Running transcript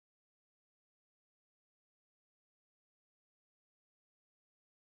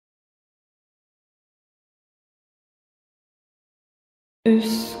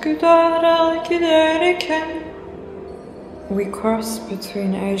Üsküdar'a giderken we cross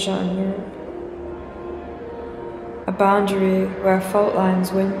between Asia and Europe, a boundary where fault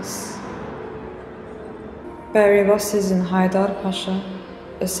lines wince, bury losses in Haydarpaşa,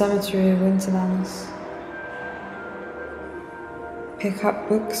 a cemetery of winterlands, pick up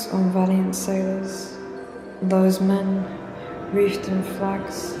books on valiant sailors, those men wreathed in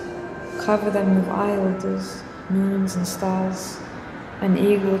flags, cover them with eye orders, moons and stars, an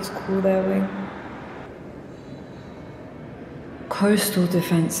eagle to cool their wing. Coastal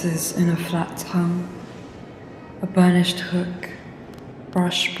defences in a flat tongue, a burnished hook,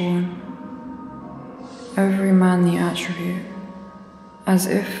 brush-born, every man the attribute, as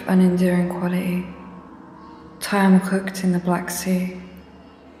if an endearing quality. Time cooked in the Black Sea,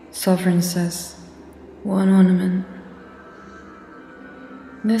 sovereign says, what an ornament.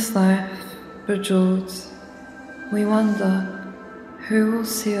 This life, bejeweled, we wonder, who will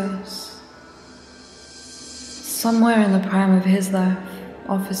see us? Somewhere in the prime of his life,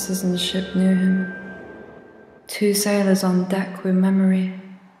 officers in the ship knew him. Two sailors on deck with memory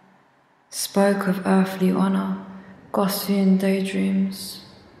spoke of earthly honor, Gosvian daydreams.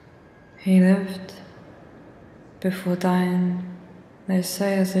 He lived. Before dying, they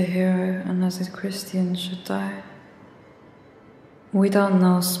say as a hero and as a Christian should die. We don't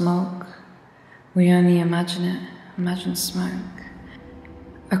know smoke, we only imagine it, imagine smoke.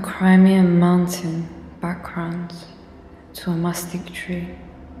 A Crimean mountain background to a mastic tree.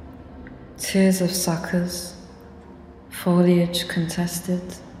 Tiers of suckers, foliage contested.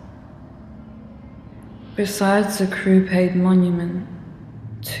 Besides a crew-paid monument,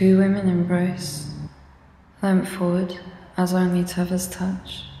 two women embrace, leant forward as only tethers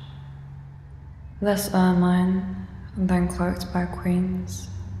touch. Less ermine than cloaked by queens,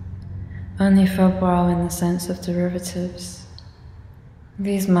 only febrile in the sense of derivatives.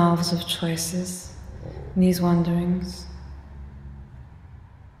 These mouths of choices, these wanderings,